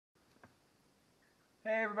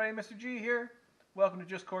Hey everybody, Mr. G here. Welcome to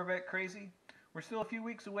Just Corvette Crazy. We're still a few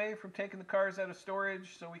weeks away from taking the cars out of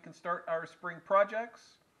storage so we can start our spring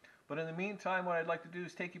projects. But in the meantime, what I'd like to do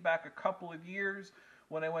is take you back a couple of years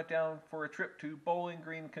when I went down for a trip to Bowling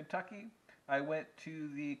Green, Kentucky. I went to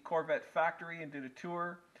the Corvette Factory and did a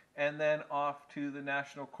tour, and then off to the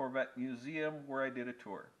National Corvette Museum where I did a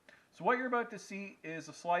tour. So what you're about to see is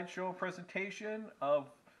a slideshow presentation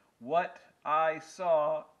of what I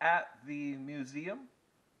saw at the museum.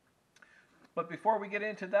 But before we get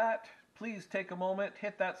into that, please take a moment,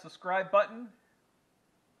 hit that subscribe button.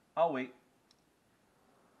 I'll wait.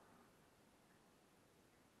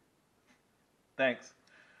 Thanks.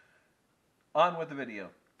 On with the video.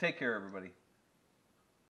 Take care, everybody.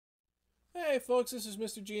 Hey folks, this is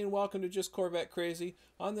Mr. G and welcome to Just Corvette Crazy.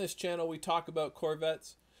 On this channel we talk about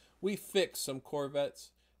Corvettes, we fix some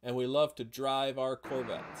Corvettes, and we love to drive our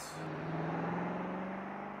Corvettes.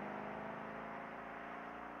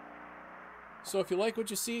 So if you like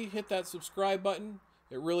what you see, hit that subscribe button.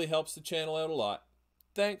 It really helps the channel out a lot.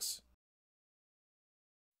 Thanks.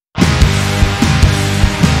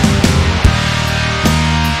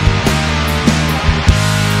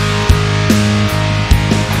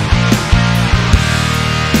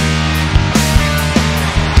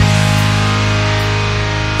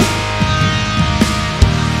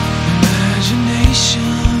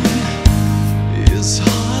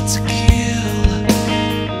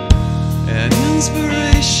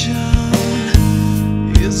 Inspiration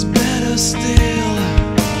is better still.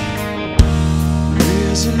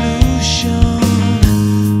 Resolution,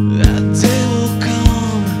 that day will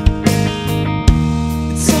come.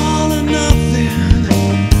 It's all or nothing,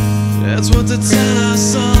 that's what they tell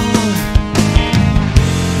us all.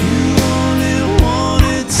 You only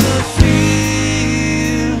wanted to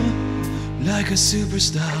feel like a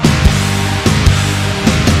superstar.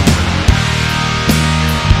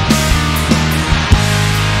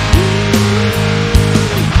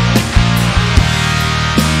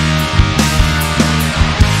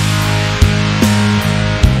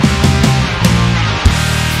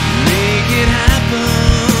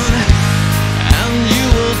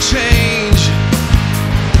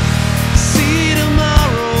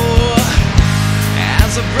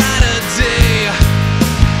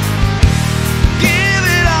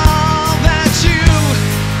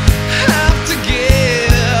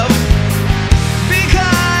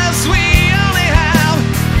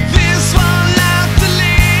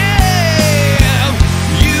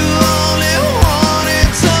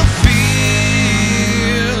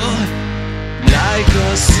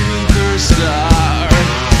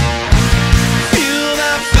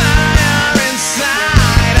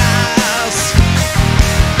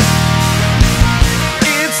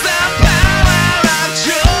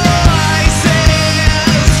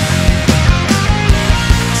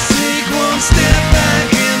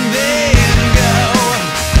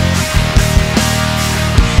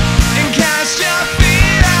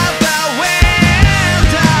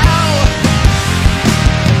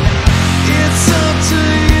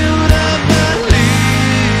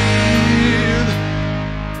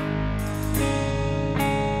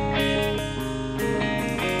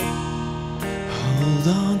 Hold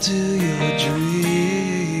on to your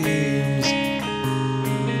dreams.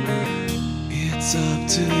 It's up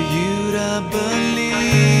to you to believe.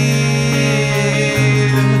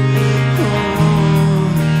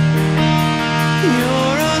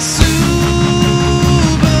 You're a superstar.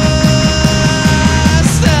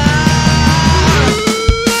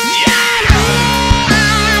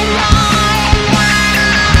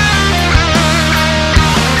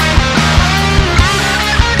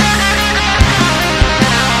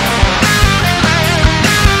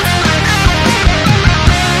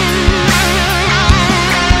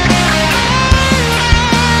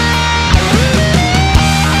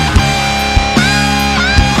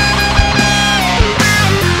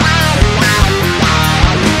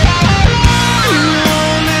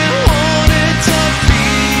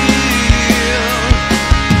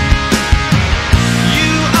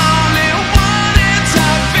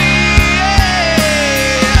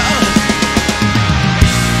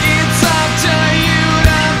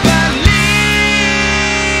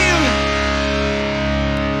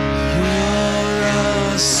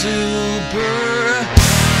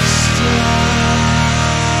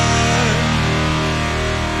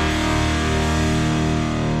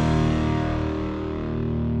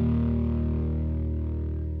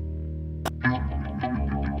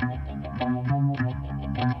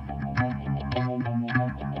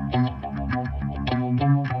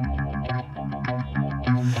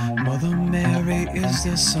 Mother Mary, is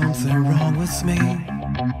there something wrong with me?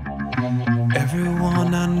 Everyone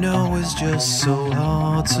is just so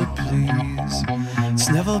hard to please. It's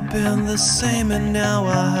never been the same, and now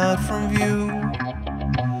I hide from view.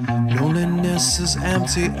 Loneliness is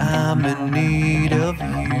empty, I'm in need of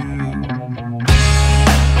you.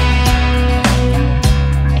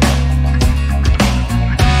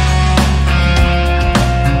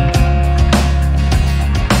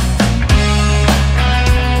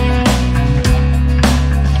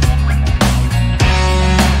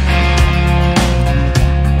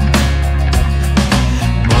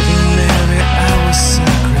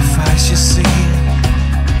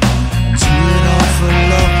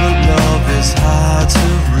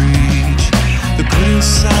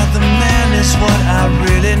 Inside the man is what I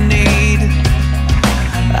really need.